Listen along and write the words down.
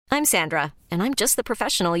I'm Sandra, and I'm just the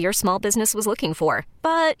professional your small business was looking for.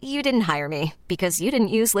 But you didn't hire me because you didn't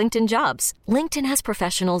use LinkedIn Jobs. LinkedIn has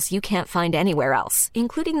professionals you can't find anywhere else,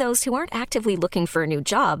 including those who aren't actively looking for a new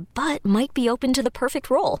job, but might be open to the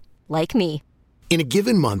perfect role, like me. In a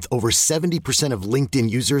given month, over 70% of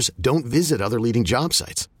LinkedIn users don't visit other leading job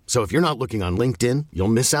sites. So if you're not looking on LinkedIn, you'll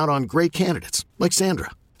miss out on great candidates like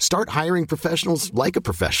Sandra. Start hiring professionals like a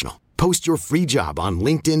professional. Post your free job on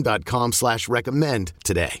linkedin.com/recommend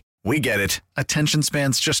today. We get it. Attention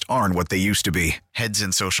spans just aren't what they used to be. Heads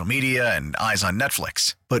in social media and eyes on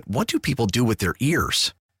Netflix. But what do people do with their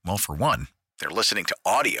ears? Well, for one, they're listening to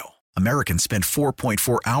audio. Americans spend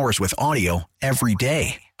 4.4 hours with audio every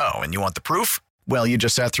day. Oh, and you want the proof? Well, you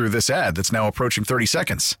just sat through this ad that's now approaching 30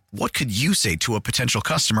 seconds. What could you say to a potential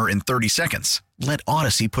customer in 30 seconds? Let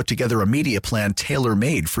Odyssey put together a media plan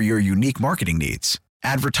tailor-made for your unique marketing needs.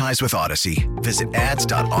 Advertise with Odyssey. Visit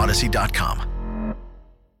ads.odyssey.com.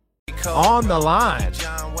 On the line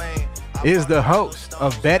is the host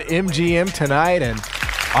of BetMGM Tonight and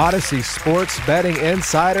Odyssey Sports Betting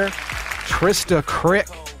Insider, Trista Crick.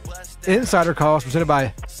 Insider calls presented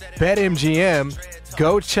by BetMGM.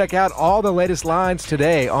 Go check out all the latest lines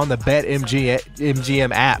today on the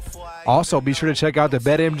BetMGM app. Also, be sure to check out the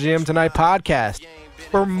BetMGM Tonight podcast.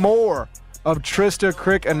 For more of Trista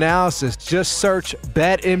Crick analysis, just search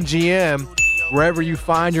BetMGM wherever you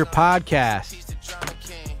find your podcast.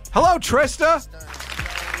 Hello, Trista.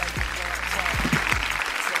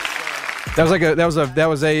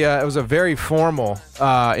 That was a very formal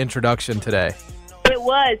introduction today. It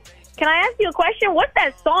was. Can I ask you a question? What's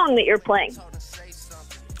that song that you're playing?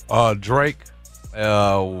 Drake.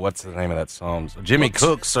 What's the name of that song? Jimmy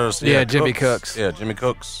Cooks. Jimmy Cooks. Yeah, Jimmy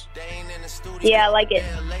Cooks. Yeah, I like it.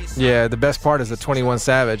 Yeah, the best part is the 21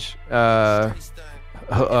 Savage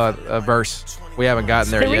verse. We haven't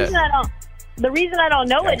gotten there yet. The reason I don't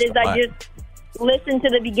know it is I just listened to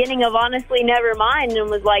the beginning of Honestly Nevermind and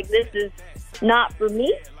was like, this is not for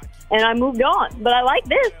me, and I moved on. But I like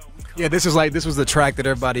this. Yeah, this was the track that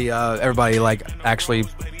everybody actually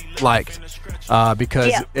liked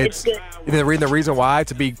because it's good. The reason why,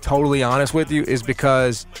 to be totally honest with you, is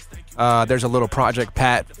because there's a little Project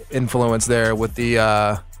Pat influence there with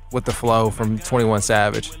the flow from 21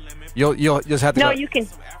 Savage. You'll just have to. No,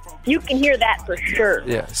 you can hear that for sure.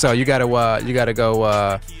 Yeah, so you gotta go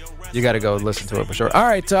listen to it for sure. All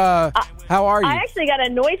right, how are you? I actually got a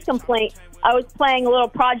noise complaint. I was playing a little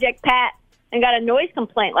Project Pat and got a noise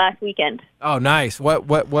complaint last weekend. Oh, nice.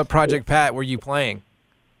 What Project Pat were you playing?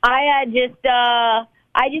 I just had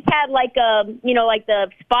like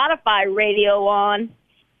the Spotify radio on,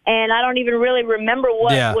 and I don't even really remember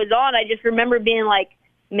what was on. I just remember being like,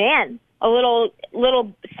 man, a little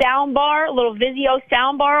sound bar, a little Vizio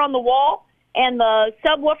sound bar on the wall, and the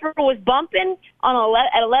subwoofer was bumping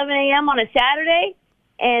at 11 a.m. on a Saturday,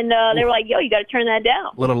 and they were like, yo, you got to turn that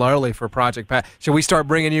down. A little early for Project Pat. Should we start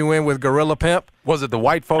bringing you in with Gorilla Pimp? Was it the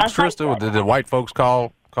white folks, Trista? Or did the white folks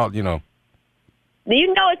call, you know?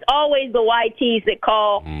 You know, it's always the YTs that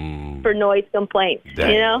call for noise complaints.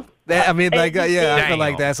 Damn. You know. I mean, I feel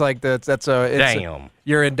like Damn.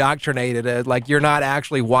 You're indoctrinated. Like, you're not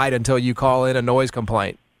actually white until you call in a noise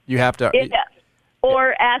complaint. You have to. Yeah.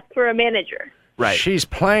 Or ask for a manager. Right. She's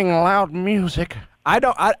playing loud music.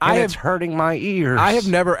 It's hurting my ears. I have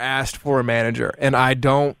never asked for a manager, and I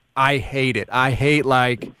hate it. I hate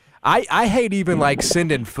I hate even like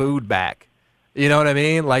sending food back. You know what I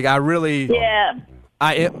mean? Like, I really. Yeah.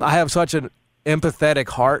 I have such an empathetic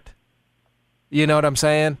heart. You know what I'm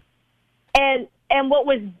saying? And what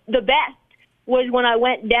was the best was when I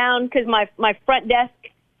went down, because my front desk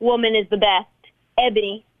woman is the best,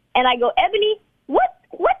 Ebony. And I go, Ebony,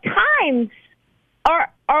 what times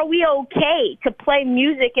are we okay to play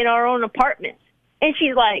music in our own apartment? And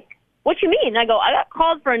she's like, what you mean? And I go, I got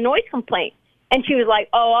called for a noise complaint. And she was like,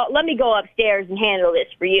 let me go upstairs and handle this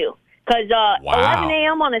for you. Because 11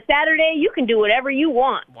 a.m. on a Saturday, you can do whatever you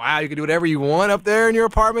want. Wow, you can do whatever you want up there in your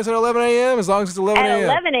apartments at 11 a.m. as long as it's 11 a.m. At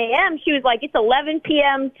 11 a.m., she was like, it's 11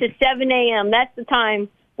 p.m. to 7 a.m. That's the time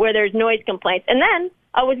where there's noise complaints. And then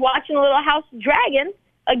I was watching a little House of Dragon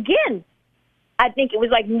again. I think it was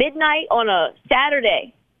like midnight on a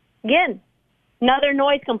Saturday. Again, another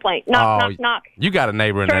noise complaint. Knock, knock. You got a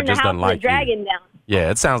neighbor in there just doesn't like you. Turn the House of the Dragon down.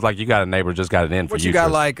 Yeah, it sounds like you got a neighbor just got it in for What you. You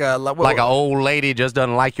got like an old lady just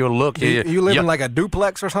doesn't like your look. You live in like a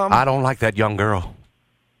duplex or something? I don't like that young girl.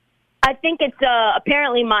 I think it's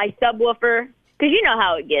apparently my subwoofer, because you know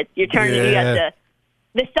how it gets. You're turning, you got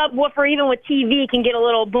the subwoofer, even with TV, can get a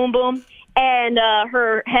little boom boom. And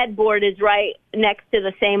her headboard is right next to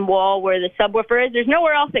the same wall where the subwoofer is. There's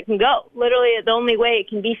nowhere else it can go. Literally, the only way it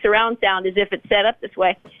can be surround sound is if it's set up this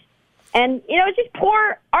way. And, it's just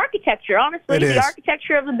poor architecture. Honestly, It is. The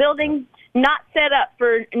architecture of the building not set up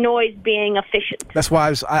for noise being efficient. That's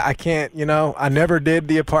why I can't, I never did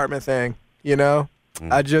the apartment thing,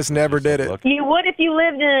 I just never did it. You would if you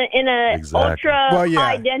lived in a Exactly. ultra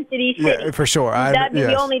high density city. Yeah, for sure. That'd be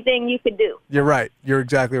the only thing you could do. You're right. You're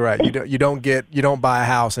exactly right. You don't buy a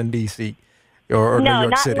house in D.C. or New No,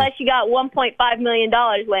 York not City. unless you got $1.5 million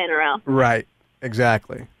laying around. Right.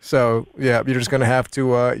 Exactly. So yeah, you're just gonna have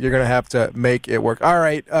to make it work. All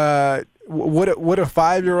right. Would a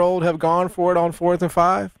 5-year-old have gone for it on 4th and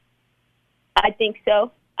 5? I think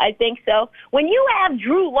so. When you have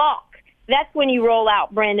Drew Lock, that's when you roll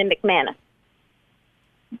out Brandon McManus.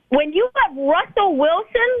 When you have Russell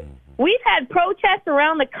Wilson, we've had protests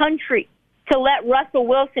around the country to let Russell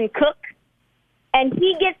Wilson cook, and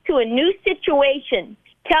he gets to a new situation,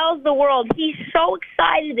 tells the world he's so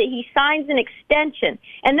excited that he signs an extension,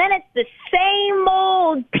 and then it's the same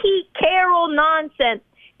old Pete Carroll nonsense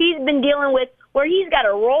he's been dealing with, where he's got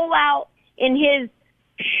to roll out in his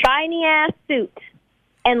shiny-ass suit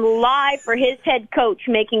and lie for his head coach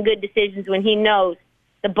making good decisions when he knows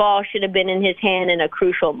the ball should have been in his hand in a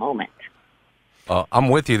crucial moment. I'm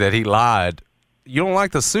with you that he lied. You don't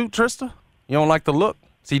like the suit, Trista? You don't like the look?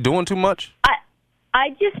 Is he doing too much? I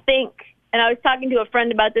just think, and I was talking to a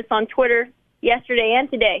friend about this on Twitter yesterday and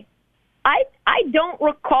today, I don't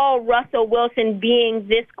recall Russell Wilson being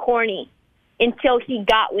this corny until he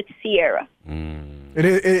got with Sierra.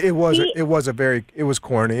 It was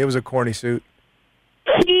corny. It was a corny suit.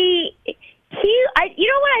 You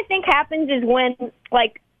know what I think happens is when,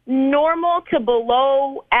 like, normal to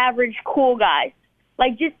below average cool guys,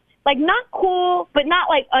 not cool, but not,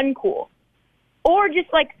 like, uncool, or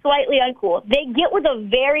just, like, slightly uncool, they get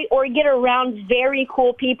get around very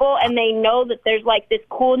cool people, and they know that there's, like, this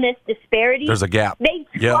coolness disparity. There's a gap. They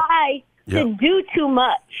try to do too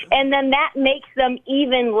much, and then that makes them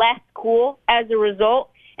even less cool as a result,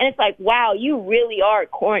 and it's like, wow, you really are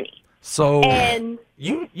corny. So and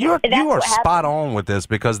you are spot on with this,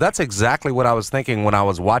 because that's exactly what I was thinking when I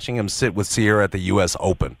was watching him sit with Sierra at the U.S.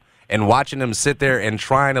 Open and watching him sit there and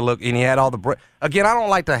trying to look, and he had all the again, I don't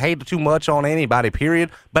like to hate too much on anybody,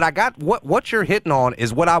 period, but I got what you're hitting on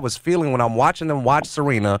is what I was feeling when I'm watching them watch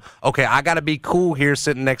Serena. Okay, I got to be cool here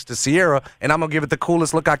sitting next to Sierra, and I'm going to give it the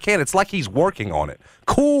coolest look I can. It's like he's working on it.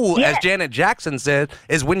 Cool, as Janet Jackson said,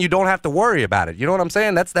 is when you don't have to worry about it. You know what I'm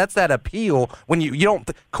saying? That's that appeal when you don't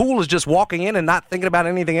cool is just walking in and not thinking about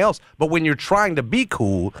anything else. But when you're trying to be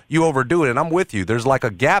cool, you overdo it, and I'm with you. There's like a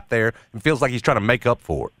gap there, and feels like he's trying to make up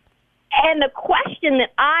for it. And the question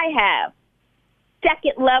that I have,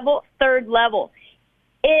 second level, third level,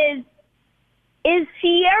 is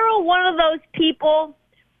Sierra one of those people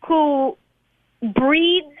who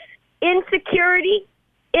breeds insecurity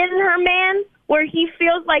in her man, where he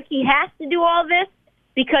feels like he has to do all this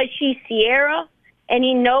because she's Sierra and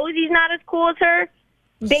he knows he's not as cool as her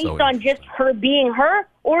based on just her being her?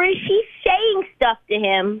 Or is she saying stuff to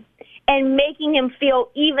him and making him feel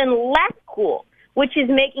even less cool, which is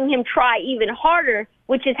making him try even harder,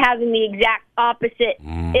 which is having the exact opposite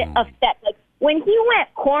effect? Like, when he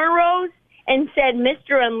went cornrows and said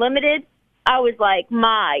Mr. Unlimited, I was like,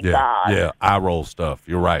 my God. Yeah, eye roll stuff.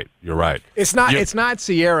 You're right. It's not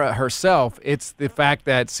Sierra herself. It's the fact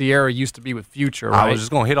that Sierra used to be with Future, right? I was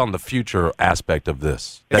just going to hit on the Future aspect of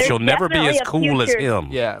this. That she'll never be as cool as him.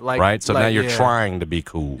 Yeah, right? So now you're trying to be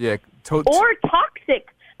cool. Yeah. Or toxic.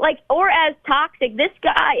 Or as toxic. This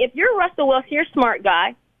guy, if you're Russell Wilson, you're a smart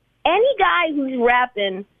guy. Any guy who's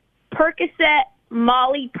rapping Percocet,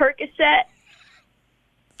 Molly Percocet,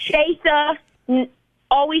 Chase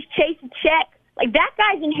always chase a check, like, that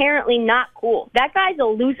guy's inherently not cool. That guy's a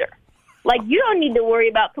loser. Like, you don't need to worry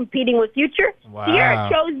about competing with Future. Wow. Sierra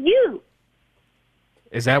chose you.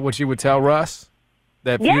 Is that what you would tell Russ?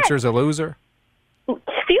 That Future's a loser?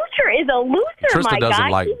 Future is a loser, Trista my doesn't guy.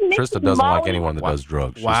 like anyone that does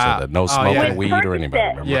drugs. She said that. No smoking weed or anybody.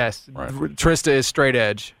 Remember? Yes. Right. Trista is straight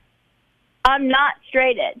edge. I'm not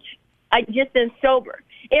straight edge. I just am sober.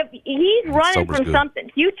 If he's running from something,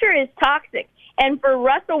 Future is toxic. And for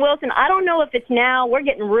Russell Wilson, I don't know if it's now, we're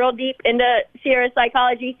getting real deep into Sierra's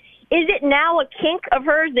psychology. Is it now a kink of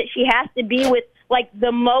hers that she has to be with, like,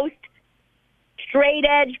 the most straight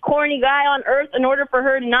edge, corny guy on earth in order for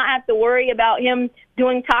her to not have to worry about him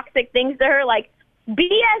doing toxic things to her? Like,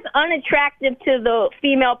 be as unattractive to the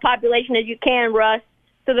female population as you can, Russ,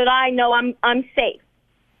 so that I know I'm safe.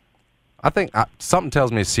 I think something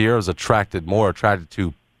tells me Sierra's more attracted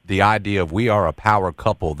to the idea of we are a power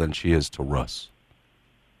couple than she is to Russ.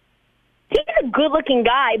 He's a good-looking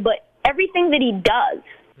guy, but everything that he does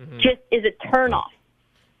just is a turnoff.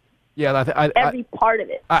 Yeah, every part of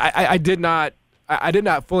it. I did not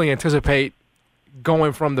fully anticipate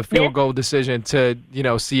going from the field goal decision to,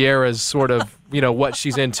 Sierra's sort of, what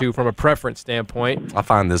she's into from a preference standpoint. I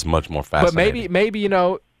find this much more fascinating. But maybe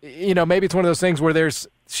maybe it's one of those things where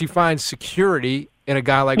she finds security in a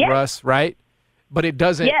guy like Russ, right? But it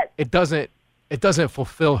doesn't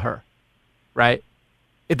fulfill her, right?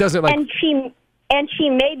 It doesn't like. And she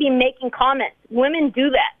may be making comments. Women do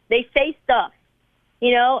that. They say stuff,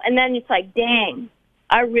 and then it's like, dang,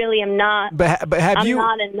 I really am not. But I'm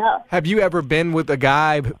not enough. Have you ever been with a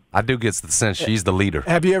guy? I do get the sense she's the leader.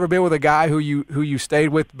 Have you ever been with a guy who you stayed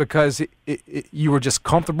with because you were just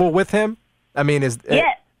comfortable with him? I mean, yes.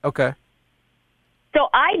 Okay. So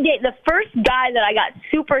the first guy that I got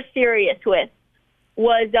super serious with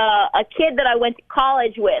was a kid that I went to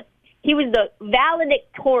college with. He was the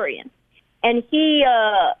valedictorian, and he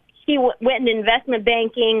went into investment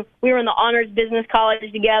banking. We were in the honors business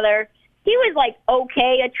college together. He was like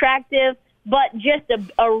okay, attractive, but just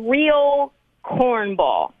a real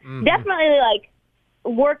cornball. Mm-hmm. Definitely like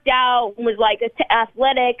worked out, was like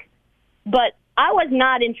athletic, but I was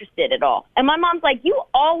not interested at all. And my mom's like, you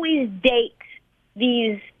always date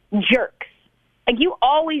these jerks. Like, you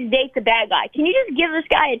always date the bad guy. Can you just give this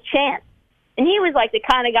guy a chance? And he was like the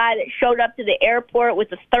kind of guy that showed up to the airport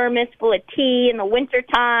with a thermos full of tea in the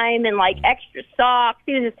wintertime and like extra socks.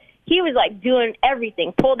 He was like doing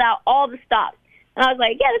everything, pulled out all the stops. And I was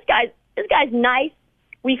like, yeah, this guy's nice.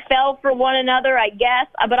 We fell for one another, I guess,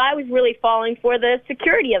 but I was really falling for the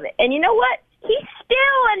security of it. And you know what? He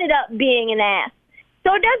still ended up being an ass.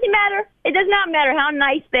 So it doesn't matter. It does not matter how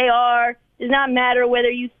nice they are. It does not matter whether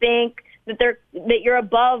you think that you're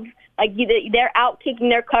above, like they're out kicking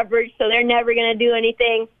their coverage, so they're never going to do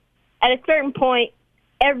anything. At a certain point,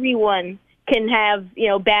 everyone can have,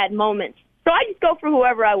 bad moments. So I just go for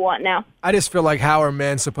whoever I want now. I just feel like how are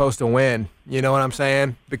men supposed to win? You know what I'm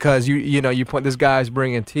saying? Because you point this guy's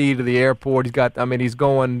bringing tea to the airport. He's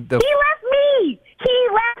going. He left me. He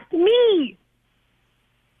left me.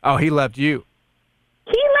 Oh, he left you.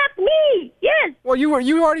 He left me. Yes. Well, you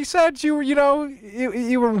already said you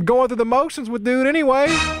were going through the motions with dude anyway.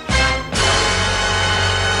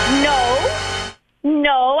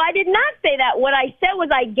 No, I did not say that. What I said was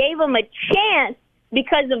I gave him a chance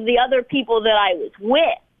because of the other people that I was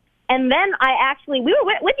with. And then we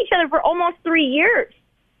were with each other for almost 3 years.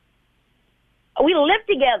 We lived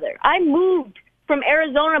together. I moved from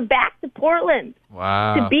Arizona back to Portland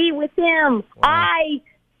to be with him. Wow.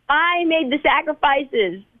 I made the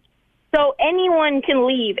sacrifices. So anyone can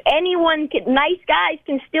leave. Nice guys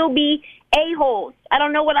can still be a-holes. I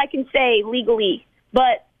don't know what I can say legally,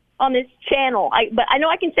 but on this channel. But I know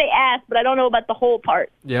I can say ass, but I don't know about the whole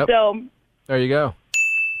part. Yep. So there you go.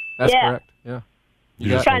 That's correct. Yeah.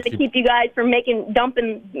 Just trying to keep you guys from making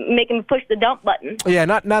me push the dump button. Yeah,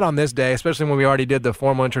 not on this day, especially when we already did the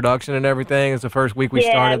formal introduction and everything. It's the first week we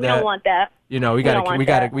started that. Yeah, we don't want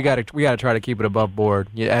that. We got to try to keep it above board.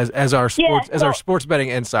 As our sports betting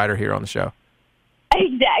insider here on the show.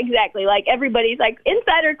 Exactly. Like everybody's like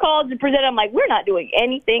insider calls to present. I'm like, we're not doing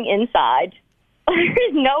anything inside.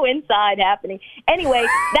 There's no inside happening. Anyway,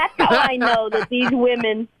 that's how I know that these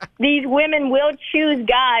women will choose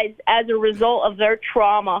guys as a result of their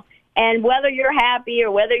trauma. And whether you're happy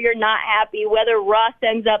or whether you're not happy, whether Russ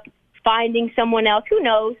ends up finding someone else, who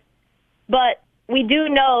knows? But we do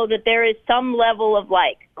know that there is some level of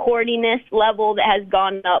like corniness level that has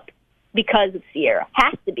gone up because of Sierra.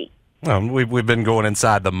 Has to be. We've been going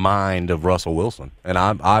inside the mind of Russell Wilson, and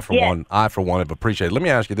I for one have appreciated it. Let me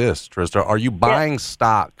ask you this, Trista: are you buying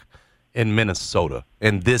stock in Minnesota,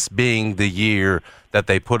 and this being the year that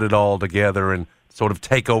they put it all together and sort of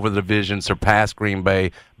take over the division, surpass Green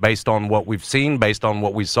Bay, based on what we've seen, based on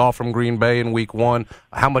what we saw from Green Bay in Week 1?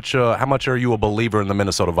 How much are you a believer in the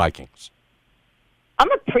Minnesota Vikings?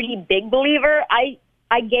 I'm a pretty big believer. I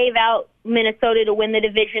gave out Minnesota to win the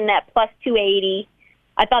division at plus 280.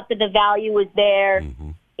 I thought that the value was there. Mm-hmm.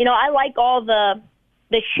 I like all the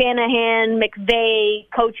Shanahan, McVay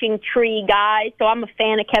coaching tree guys, so I'm a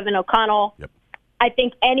fan of Kevin O'Connell. Yep. I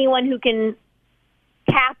think anyone who can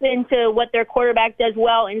tap into what their quarterback does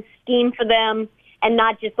well and scheme for them and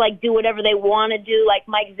not just like do whatever they want to do like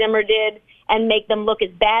Mike Zimmer did and make them look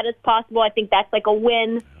as bad as possible, I think that's like a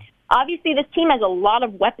win. Yeah. Obviously, this team has a lot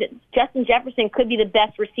of weapons. Justin Jefferson could be the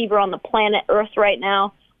best receiver on the planet Earth right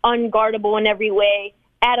now, unguardable in every way.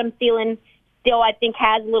 Adam Thielen still, I think,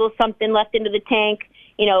 has a little something left into the tank.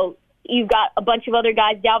 You've got a bunch of other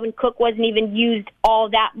guys. Dalvin Cook wasn't even used all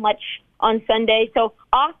that much on Sunday. So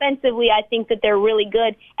offensively, I think that they're really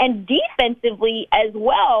good. And defensively as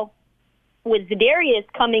well, with Za'Darius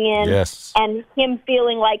coming in and him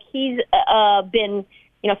feeling like he's been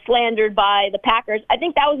slandered by the Packers. I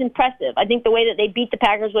think that was impressive. I think the way that they beat the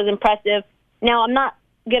Packers was impressive. Now, I'm not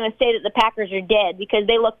going to say that the Packers are dead because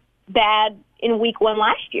they looked bad in week 1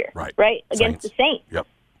 last year, right? Against the Saints. Yep.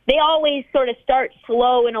 They always sort of start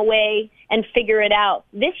slow in a way and figure it out.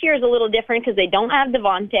 This year is a little different because they don't have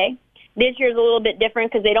Devontae. This year is a little bit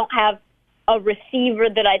different because they don't have a receiver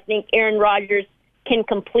that I think Aaron Rodgers can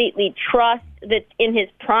completely trust that's in his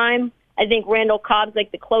prime. I think Randall Cobb's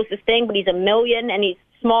like the closest thing, but he's $1 million, and he's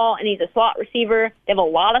small, and he's a slot receiver. They have a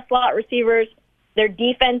lot of slot receivers. Their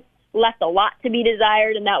defense left a lot to be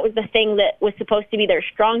desired, and that was the thing that was supposed to be their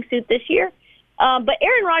strong suit this year. But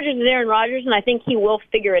Aaron Rodgers is Aaron Rodgers, and I think he will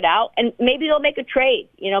figure it out. And maybe they'll make a trade.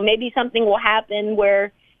 Maybe something will happen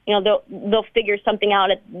where they'll figure something out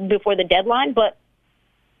before the deadline. But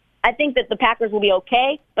I think that the Packers will be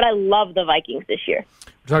okay. But I love the Vikings this year.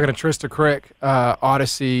 We're talking to Trista Crick,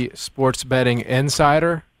 Odyssey Sports Betting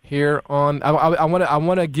Insider here on. I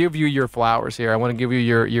want to give you your flowers here. I want to give you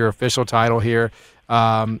your official title here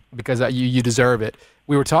because you deserve it.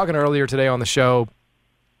 We were talking earlier today on the show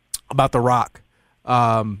about The Rock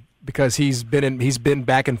because he's been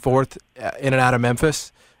back and forth in and out of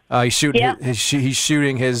Memphis. He's shooting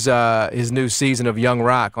shooting his new season of Young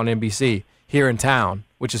Rock on NBC here in town,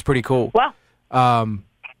 which is pretty cool. Wow.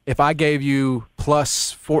 If I gave you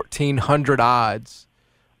plus 1,400 odds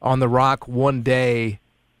on The Rock one day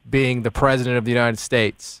being the president of the United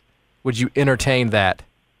States, would you entertain that?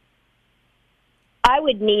 I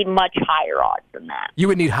would need much higher odds than that. You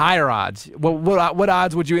would need higher odds. Well, what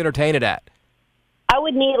odds would you entertain it at? I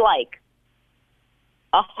would need like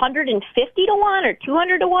 150 to 1 or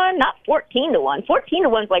 200 to 1, not 14 to 1. 14 to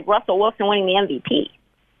 1 is like Russell Wilson winning the MVP.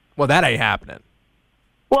 Well, that ain't happening.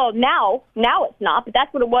 Well, now it's not, but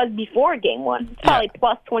that's what it was before Game 1. It's probably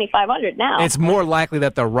plus 2,500 now. It's more likely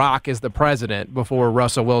that The Rock is the president before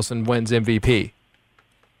Russell Wilson wins MVP.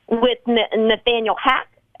 With Nathaniel Hack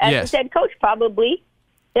as the head coach, probably.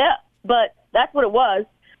 Yeah, but that's what it was.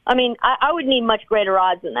 I mean, I would need much greater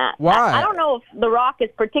odds than that. Why? I don't know if The Rock is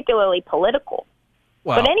particularly political,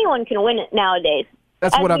 but anyone can win it nowadays.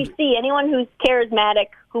 That's As what we see, anyone who's charismatic,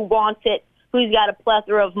 who wants it, who's got a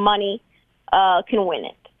plethora of money, can win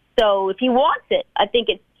it. So if he wants it, I think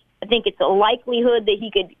it's a likelihood that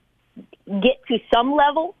he could get to some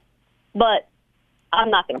level, but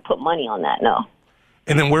I'm not going to put money on that, no.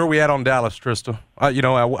 And then where are we at on Dallas, Trista?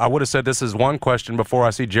 I would have said this is one question before I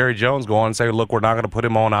see Jerry Jones go on and say, look, we're not going to put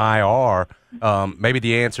him on IR. Maybe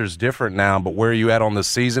the answer is different now, but where are you at on the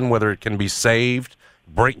season, whether it can be saved,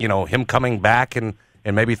 him coming back and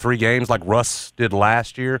maybe 3 games like Russ did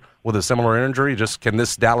last year with a similar injury? Just can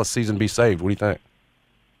this Dallas season be saved? What do you think?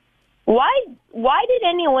 Why did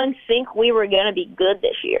anyone think we were going to be good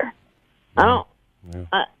this year? I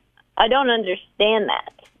don't understand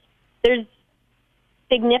that. There's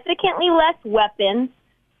significantly less weapons.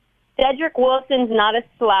 Cedric Wilson's not a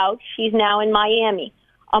slouch. He's now in Miami.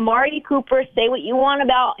 Amari Cooper, say what you want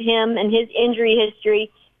about him and his injury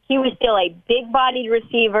history. He was still a big-bodied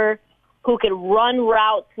receiver who could run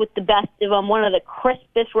routes with the best of them, one of the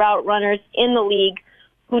crispest route runners in the league,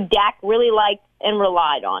 who Dak really liked and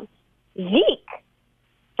relied on. Zeke,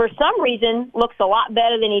 for some reason, looks a lot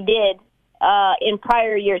better than he did in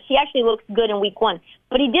prior years. He actually looks good in week 1.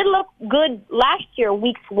 But he did look good last year,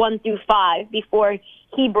 weeks 1 through 5, before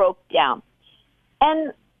he broke down.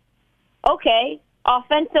 And, okay,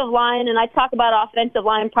 offensive line, and I talk about offensive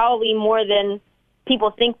line probably more than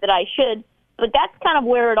people think that I should, but that's kind of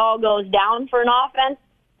where it all goes down for an offense.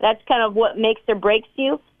 That's kind of what makes or breaks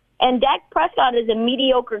you. And Dak Prescott is a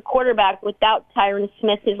mediocre quarterback without Tyron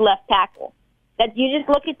Smith, his left tackle. That you just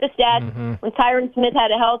look at the stats. Mm-hmm. When Tyron Smith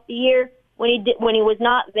had a healthy year, when he was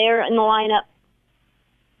not there in the lineup,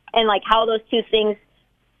 and like how those two things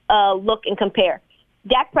look and compare.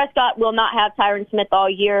 Dak Prescott will not have Tyron Smith all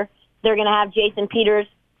year. They're going to have Jason Peters.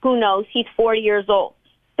 Who knows? He's 40 years old.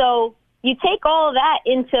 So you take all of that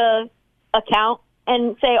into account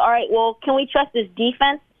and say, all right, well, can we trust this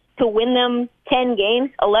defense to win them 10 games,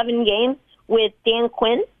 11 games with Dan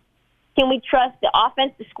Quinn? Can we trust the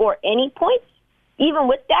offense to score any points, even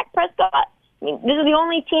with Dak Prescott? I mean, this is the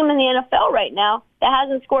only team in the NFL right now that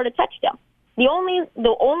hasn't scored a touchdown. The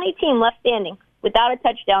only team left standing without a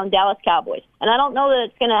touchdown, Dallas Cowboys. And I don't know that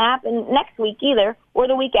it's going to happen next week either, or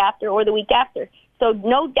the week after, or the week after. So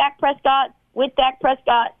no Dak Prescott. With Dak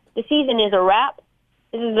Prescott, the season is a wrap.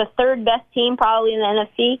 This is the 3rd best team probably in the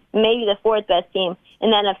NFC, maybe the 4th best team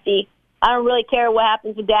in the NFC. I don't really care what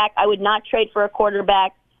happens with Dak. I would not trade for a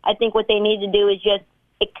quarterback. I think what they need to do is just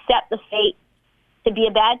accept the fate to be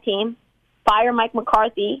a bad team, fire Mike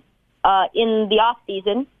McCarthy, in the off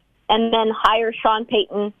season, and then hire Sean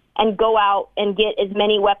Payton and go out and get as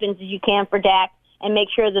many weapons as you can for Dak, and make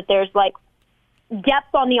sure that there's like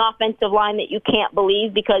depth on the offensive line that you can't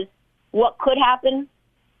believe, because what could happen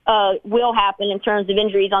will happen in terms of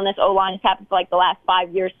injuries on this O-line. It's happened for like the last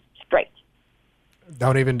 5 years straight.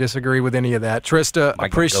 Don't even disagree with any of that. Trista,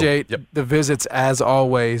 appreciate the visits as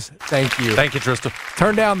always. Thank you. Thank you, Trista.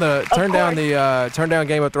 Turn down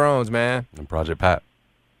Game of Thrones, man. And Project Pat.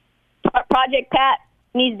 Project Pat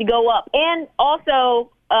needs to go up. And also,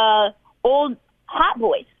 old Hot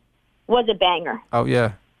Boys was a banger. Oh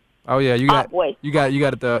yeah. You got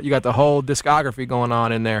the whole discography going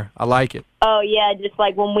on in there. I like it. Oh yeah, just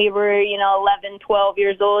like when we were 11, 12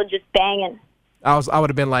 years old, just banging. I would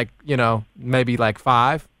have been like maybe like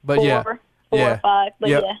 5, but four or 5. But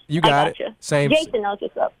yep. yeah, You got it. Gotcha. Same. Jason knows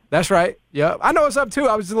what's up. That's right. Yep. I know what's up too.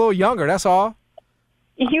 I was a little younger. That's all.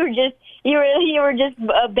 You were just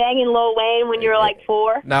banging Lil Wayne when you were like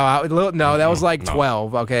 4. No, that was like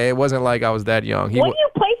 12. Okay, it wasn't like I was that young. What do you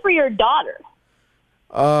play for your daughter?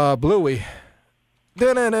 Bluey. We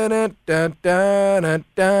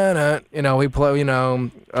play.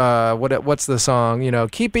 What's the song?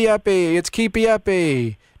 Keepy uppy. It's keepy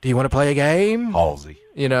uppy. Do you want to play a game? Halsey.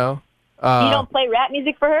 You don't play rap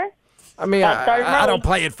music for her? I mean, I don't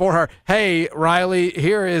play it for her. Hey, Riley,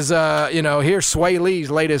 here is here's Sway Lee's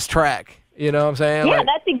latest track. You know what I'm saying? Yeah,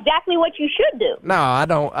 that's exactly what you should do. No, I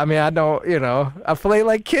don't. I mean, I don't. I play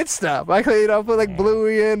like kid stuff. I play like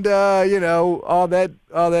Bluey and all that.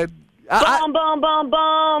 Bum bum bum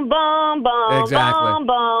bum bum bum. Exactly. Bum,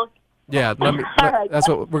 bum. Yeah, that's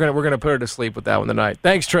what we're gonna put her to sleep with that one tonight.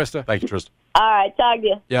 Thanks, Trista. Thank you, Trista. All right, talk to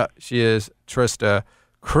you. Yeah, she is Trista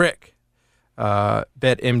Crick.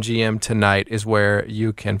 BetMGM tonight is where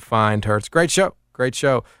you can find her. It's a great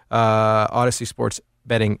show. Odyssey Sports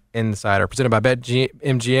Betting Insider, presented by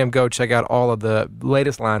BetMGM. Go check out all of the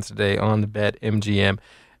latest lines today on the BetMGM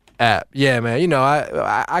app. Yeah, man.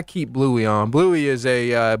 I keep Bluey on. Bluey is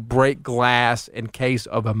a break glass in case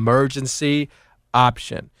of emergency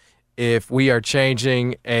option. If we are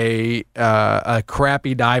changing a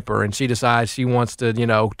crappy diaper and she decides she wants to,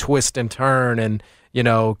 twist and turn and,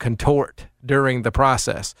 contort during the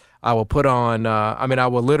process, I will put on, I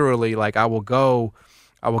will literally, I will go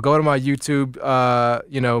to my YouTube,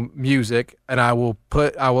 music, and I will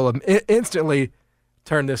instantly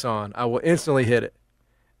turn this on. I will instantly hit it.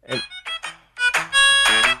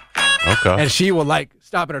 Okay. And she will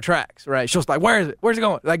stop in her tracks, right? She'll where is it? Where's it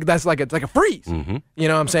going? It's like a freeze. Mm-hmm. You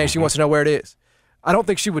know what I'm saying? She wants to know where it is. I don't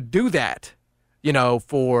think she would do that,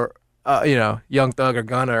 for Young Thug or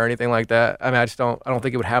Gunna or anything like that. I mean, I don't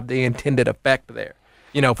think it would have the intended effect there.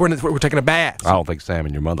 If we're taking a bath. I don't think Sam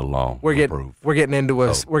and your mother-in-law we're getting into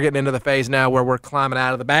the phase now where we're climbing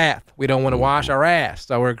out of the bath. We don't want to wash our ass,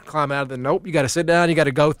 so we're climbing out of the. Nope, you got to sit down. You got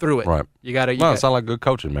to go through it. Right. It sounds like good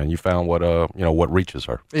coaching, man. You found what reaches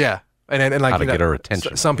her. Yeah. And how to get her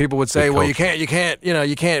attention. Some people would say, well, you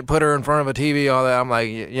can't put her in front of a TV, all that. I'm like,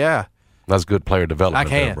 yeah. That's good player development. I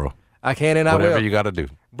can, there, bro. I can, and I will. Whatever you got to do.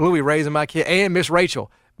 Bluey raising my kid, and Miss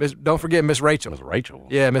Rachel. Don't forget Miss Rachel. Miss Rachel.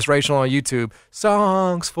 Yeah, Miss Rachel on YouTube.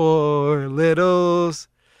 Songs for Littles.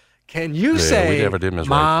 Can you say, we never did Miss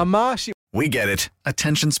Mama? We get it.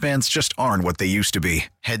 Attention spans just aren't what they used to be.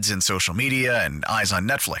 Heads in social media and eyes on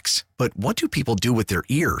Netflix. But what do people do with their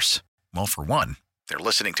ears? Well, for one, they're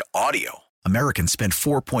listening to audio. Americans spend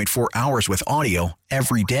 4.4 hours with audio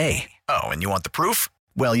every day. Oh, and you want the proof?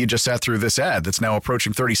 Well, you just sat through this ad that's now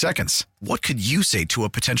approaching 30 seconds. What could you say to a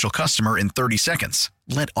potential customer in 30 seconds?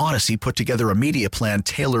 Let Odyssey put together a media plan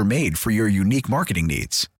tailor-made for your unique marketing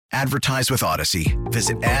needs. Advertise with Odyssey.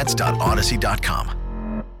 Visit ads.odyssey.com.